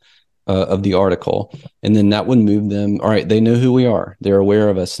depth of the article, and then that would move them. All right, they know who we are. They're aware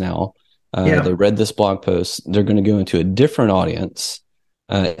of us now. They read this blog post. They're going to go into a different audience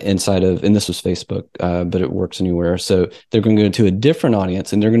inside of, and this was Facebook, but it works anywhere. So they're going to go into a different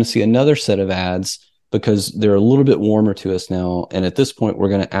audience, and they're going to see another set of ads because they're a little bit warmer to us now. And at this point, we're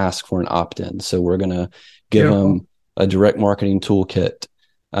going to ask for an opt-in. So we're going to give them a direct marketing toolkit,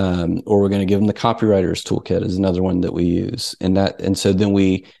 or we're going to give them the copywriter's toolkit is another one that we use. And so then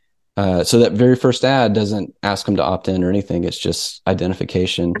we, so that very first ad doesn't ask them to opt in or anything. It's just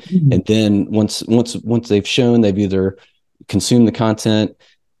identification. Mm-hmm. And then once they've shown they've either consumed the content,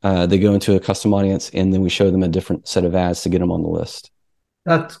 they go into a custom audience, and then we show them a different set of ads to get them on the list.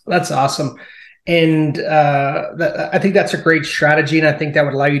 That's awesome. And I think that's a great strategy. And I think that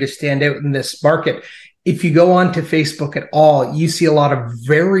would allow you to stand out in this market. If you go onto Facebook at all, you see a lot of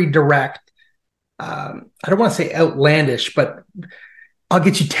very direct, I don't want to say outlandish, but I'll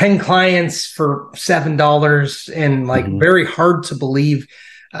get you 10 clients for $7, and like very hard to believe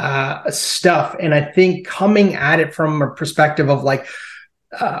stuff. And I think coming at it from a perspective of like,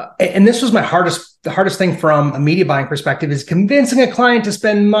 and this was the hardest thing from a media buying perspective, is convincing a client to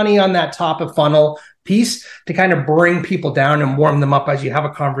spend money on that top of funnel piece to kind of bring people down and warm them up as you have a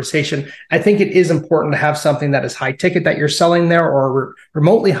conversation. I think it is important to have something that is high ticket that you're selling there, or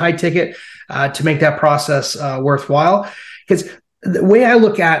remotely high ticket, to make that process worthwhile. Because the way I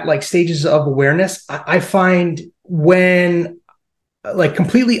look at like stages of awareness, I find when like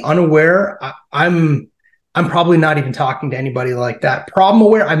completely unaware, I'm probably not even talking to anybody like that. Problem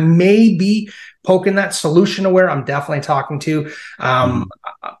aware, I may be poking that. Solution aware, I'm definitely talking to.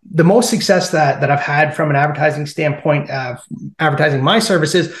 The most success that I've had from an advertising standpoint, advertising my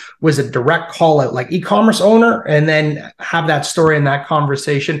services, was a direct call out, like e-commerce owner, and then have that story in that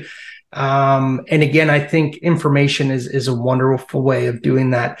conversation. And again, I think information is a wonderful way of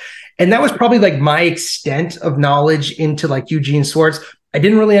doing that. And that was probably like my extent of knowledge into like Eugene Schwartz. I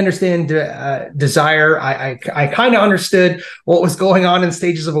didn't really understand desire. I kind of understood what was going on in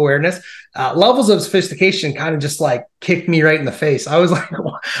stages of awareness. Levels of sophistication kind of just like kicked me right in the face. I was like,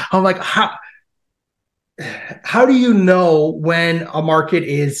 I'm like, how do you know when a market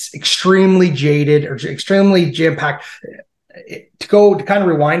is extremely jaded or extremely jam-packed? To kind of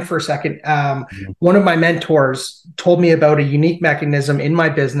rewind for a second, one of my mentors told me about a unique mechanism in my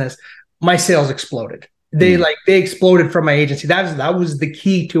business. My sales exploded. They exploded from my agency. That was the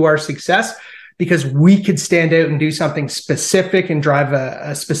key to our success, because we could stand out and do something specific and drive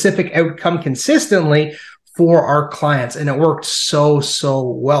a specific outcome consistently for our clients. And it worked so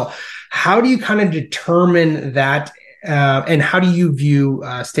well. How do you kind of determine that? And how do you view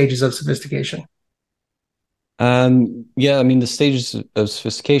stages of sophistication? Yeah, I mean, the stages of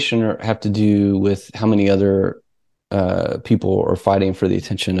sophistication have to do with how many other people are fighting for the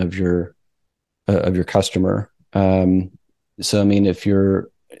attention of your customer. So, I mean, if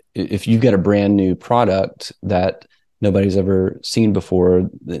you've got a brand new product that nobody's ever seen before,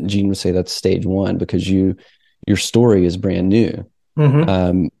 Gene would say that's stage one, because your story is brand new.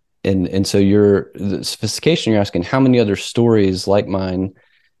 Mm-hmm. And so the sophistication, you're asking how many other stories like mine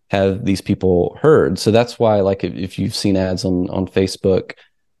have these people heard. So that's why, like, if you've seen ads on Facebook,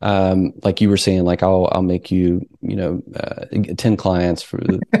 like you were saying, like I'll make you 10 clients for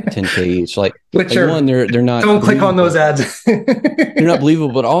 10K each. Like, one, they're not. Don't click on those ads. They're not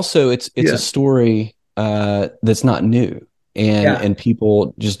believable, but also it's a story that's not new, and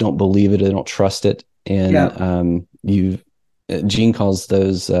people just don't believe it. They don't trust it, and Gene calls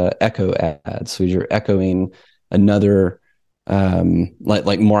those echo ads. So you're echoing another.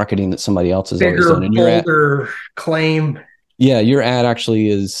 Like marketing that somebody else has always done, and bolder claim. Yeah, your ad actually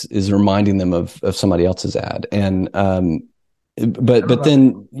is reminding them of somebody else's ad, and but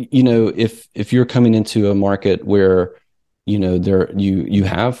then if you're coming into a market where you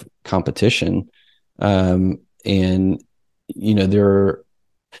have competition, and there,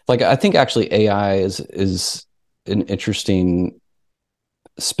 like, I think actually AI is an interesting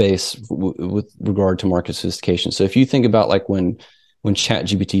space with regard to market sophistication. So if you think about like when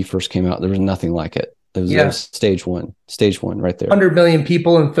ChatGPT first came out, there was nothing like it. It was stage one right there. 100 million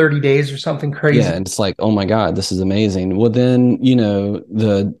people in 30 days or something crazy. Yeah, and it's like, oh my God, this is amazing. Well, then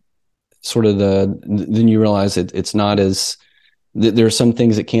then you realize it's not as there are some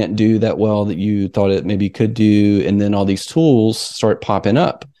things it can't do that well that you thought it maybe could do, and then all these tools start popping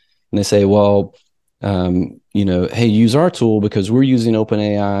up, and they say, well, hey, use our tool because we're using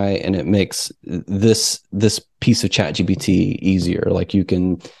OpenAI and it makes this piece of ChatGPT easier. Like you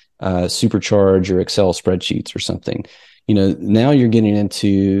can supercharge your Excel spreadsheets or something. Now you're getting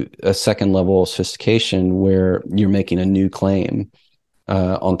into a second level of sophistication where you're making a new claim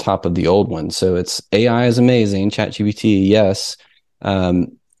on top of the old one. So it's AI is amazing, ChatGPT, yes.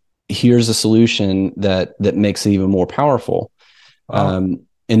 Here's a solution that makes it even more powerful. Wow.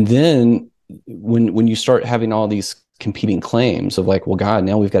 And then when you start having all these competing claims of like, well, God,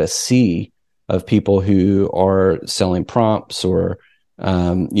 now we've got a sea of people who are selling prompts, or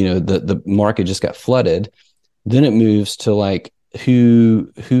the market just got flooded. Then it moves to like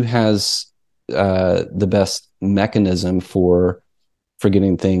who has the best mechanism for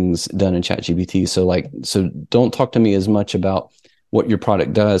getting things done in ChatGPT. So don't talk to me as much about what your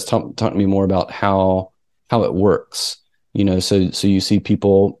product does. Talk to me more about how it works. So you see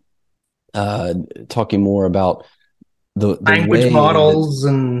people talking more about the language models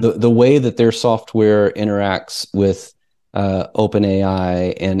and the way that their software interacts with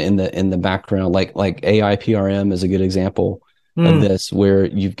OpenAI, and in the background, like AI PRM is a good example of this, where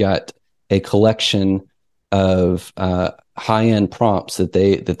you've got a collection of high-end prompts that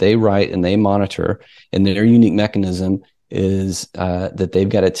they write and they monitor, and their unique mechanism is that they've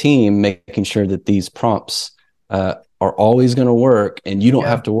got a team making sure that these prompts are always going to work, and you don't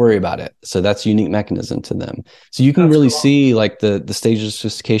have to worry about it. So that's a unique mechanism to them. So you can really see like the stages of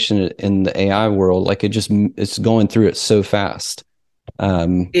sophistication in the AI world, like it's going through it so fast.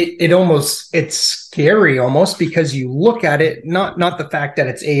 It's scary almost, because you look at it, not the fact that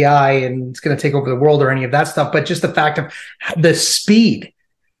it's AI and it's going to take over the world or any of that stuff, but just the fact of the speed.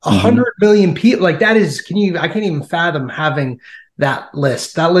 100 million people, like that is, I can't even fathom having that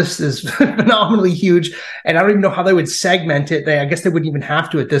list. That list is phenomenally huge. And I don't even know how they would segment it. I guess they wouldn't even have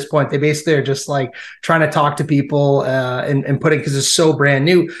to at this point. They basically are just like trying to talk to people and put it, because it's so brand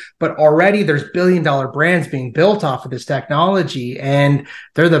new. But already there's billion-dollar brands being built off of this technology, and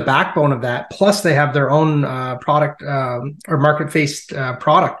they're the backbone of that. Plus they have their own product or market-faced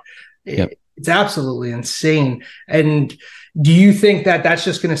product. Yep. It's absolutely insane. And do you think that that's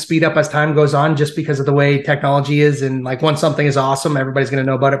just going to speed up as time goes on, just because of the way technology is? And like once something is awesome, everybody's going to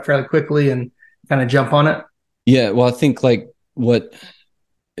know about it fairly quickly and kind of jump on it. Yeah. Well, I think like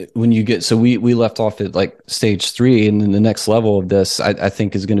when you get, so we left off at like stage 3, and then the next level of this, I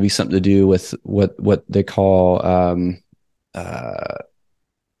think is going to be something to do with what they call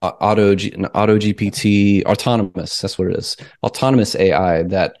auto GPT, autonomous. That's what it is. Autonomous AI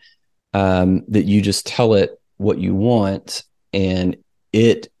that you just tell it what you want, and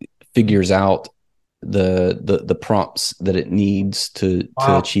it figures out the prompts that it needs to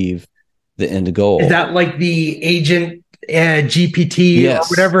achieve the end goal. Is that like the agent GPT yes. or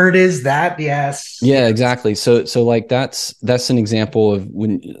whatever it is? That yes. Yeah, exactly. So like that's an example of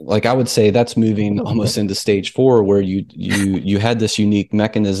when, like, I would say that's moving almost into stage 4, where you had this unique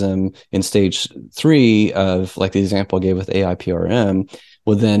mechanism in stage 3 of, like the example I gave with AI PRM.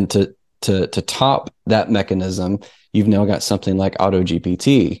 Well, then to top that mechanism, you've now got something like Auto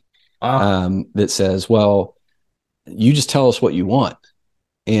GPT that says, well, you just tell us what you want,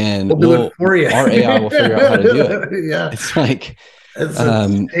 and we'll do it for you. Our AI will figure out how to do it. Yeah, it's like it's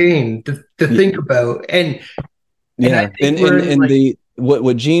insane to think about. And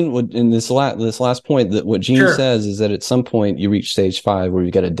what Gene would in this last point, that what Gene says is that at some point you reach stage 5 where you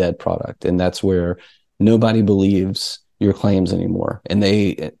get a dead product, and that's where nobody believes your claims anymore, and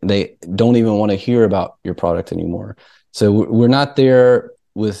they don't even want to hear about your product anymore. So we're not there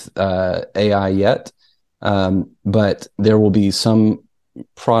with AI yet, but there will be some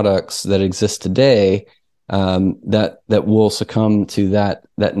products that exist today that will succumb to that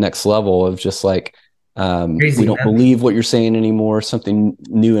next level of just like we don't believe what you're saying anymore. Something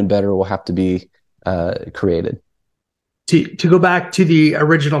new and better will have to be created. To go back to the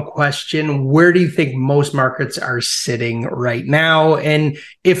original question, where do you think most markets are sitting right now? And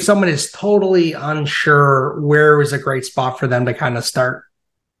if someone is totally unsure, where is a great spot for them to kind of start?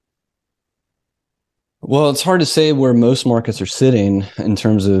 Well, it's hard to say where most markets are sitting in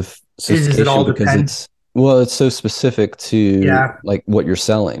terms of Does it all depend? It's so specific to like what you're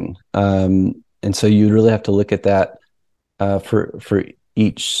selling. And so you really have to look at that for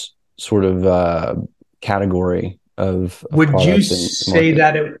each sort of category of would you say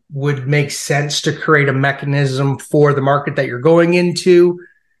that it would make sense to create a mechanism for the market that you're going into?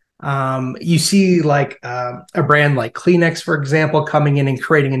 You see like a brand like Kleenex, for example, coming in and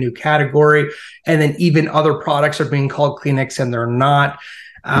creating a new category, and then even other products are being called Kleenex and they're not.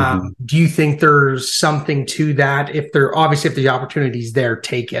 Do you think there's something to that? If the opportunity's there,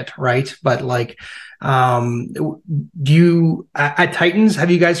 take it, right? But like, do you at Titans, have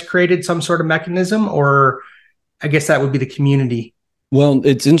you guys created some sort of mechanism, or I guess that would be the community? Well,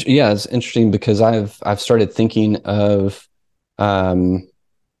 it's interesting because I've started thinking of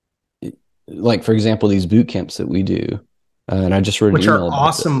like, for example, these boot camps that we do, and I just wrote which are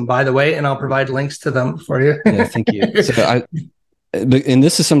awesome, by the way, and I'll provide links to them for you. Yeah, thank you. So and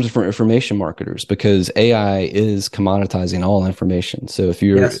this is something for information marketers, because AI is commoditizing all information. So if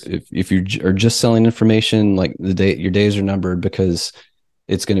you're if you are just selling information, like your days are numbered, because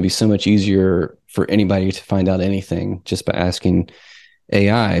it's going to be so much easier for anybody to find out anything just by asking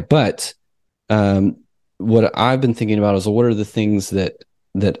AI. But what I've been thinking about is, what are the things that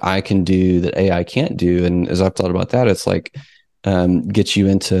I can do that AI can't do? And as I've thought about that, it's like get you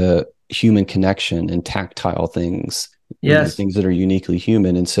into human connection and tactile things. Yes. Things that are uniquely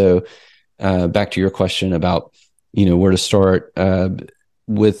human. And so back to your question about, where to start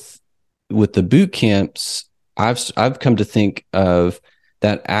with the boot camps, I've come to think of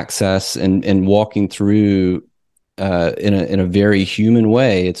that access and walking through in a very human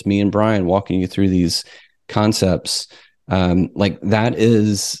way. It's me and Brian walking you through these concepts. Like that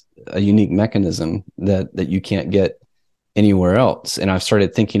is a unique mechanism that you can't get anywhere else. And I've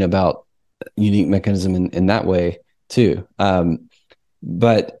started thinking about unique mechanism in that way too.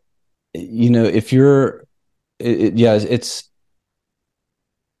 But if you're, if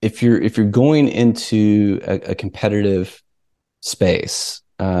you're going into a competitive space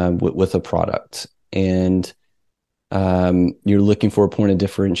with a product, and you're looking for a point of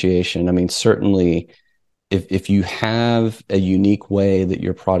differentiation, I mean, certainly if you have a unique way that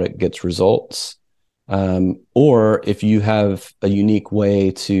your product gets results, or if you have a unique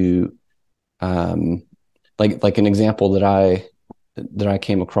way to like an example that I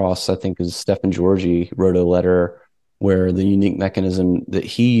came across, I think, is Stephen Georgi wrote a letter where the unique mechanism that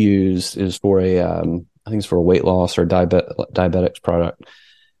he used is for I think it's for a weight loss or diabetics product.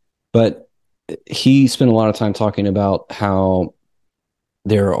 But he spent a lot of time talking about how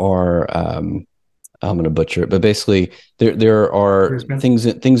there are I'm going to butcher it, but basically there are things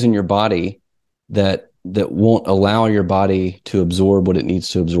in your body that won't allow your body to absorb what it needs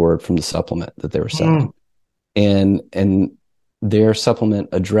to absorb from the supplement that they were selling. And their supplement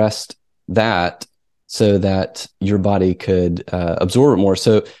addressed that so that your body could absorb it more.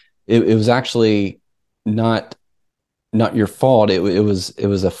 So it was actually not your fault. It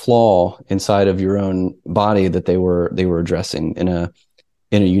was a flaw inside of your own body that they were addressing in a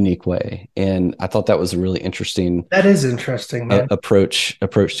unique way. And I thought that was a really interesting. That is interesting, man. approach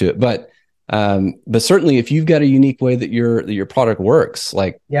to it. But certainly if you've got a unique way that your product works,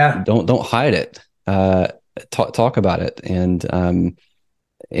 like, don't hide it. Talk about it and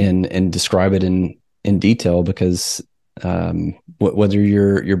describe it in detail, because whether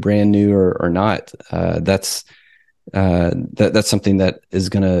you're brand new or not, that's something that is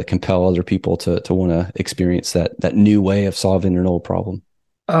going to compel other people to want to experience that new way of solving an old problem.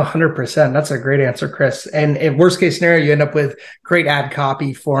 100%. That's a great answer, Chris. And in worst case scenario, you end up with great ad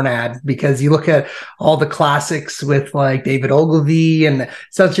copy for an ad, because you look at all the classics with like David Ogilvy, and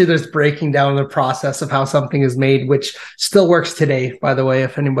essentially there's breaking down the process of how something is made, which still works today, by the way,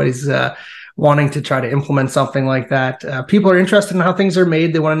 if anybody's wanting to try to implement something like that. People are interested in how things are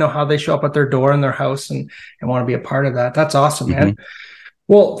made. They want to know how they show up at their door in their house and want to be a part of that. That's awesome, man.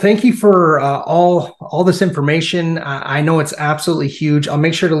 Well, thank you for all this information. I know it's absolutely huge. I'll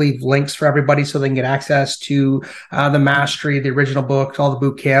make sure to leave links for everybody so they can get access to the Mastery, the original book, all the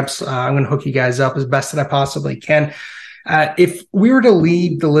boot camps. I'm going to hook you guys up as best that I possibly can. If we were to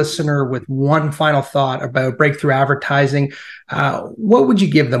leave the listener with one final thought about breakthrough advertising, what would you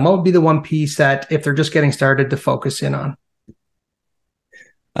give them? What would be the one piece that, if they're just getting started, to focus in on?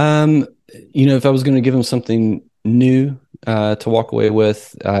 If I was going to give them something new to walk away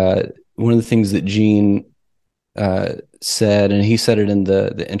with, one of the things that Gene said, and he said it in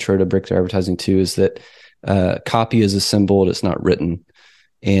the intro to Breakthrough Advertising too, is that copy is assembled, it's not written.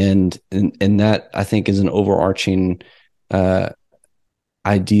 And that, I think, is an overarching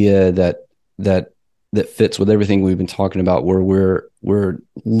idea that fits with everything we've been talking about, where we're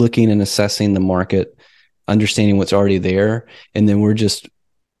looking and assessing the market, understanding what's already there, and then we're just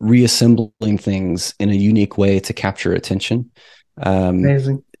reassembling things in a unique way to capture attention.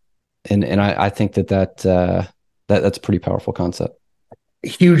 Amazing. And I think that's a pretty powerful concept.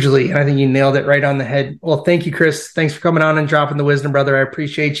 Hugely. And I think you nailed it right on the head. Well, thank you, Chris. Thanks for coming on and dropping the wisdom, brother. I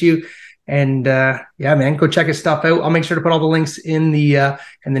appreciate you. And man, go check his stuff out. I'll make sure to put all the links in the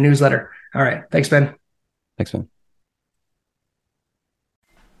newsletter. All right. Thanks, Ben. Thanks, man.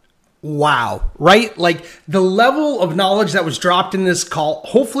 Wow, right? Like the level of knowledge that was dropped in this call.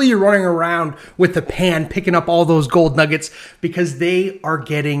 Hopefully you're running around with the pan picking up all those gold nuggets, because they are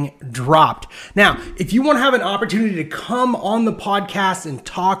getting dropped. Now, if you want to have an opportunity to come on the podcast and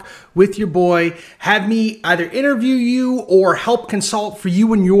talk with your boy, have me either interview you or help consult for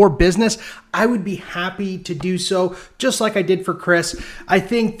you and your business, I would be happy to do so, just like I did for Chris. I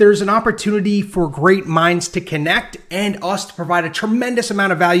think there's an opportunity for great minds to connect and us to provide a tremendous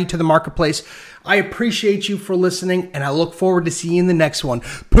amount of value to the marketplace. I appreciate you for listening, and I look forward to seeing you in the next one.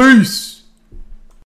 Peace.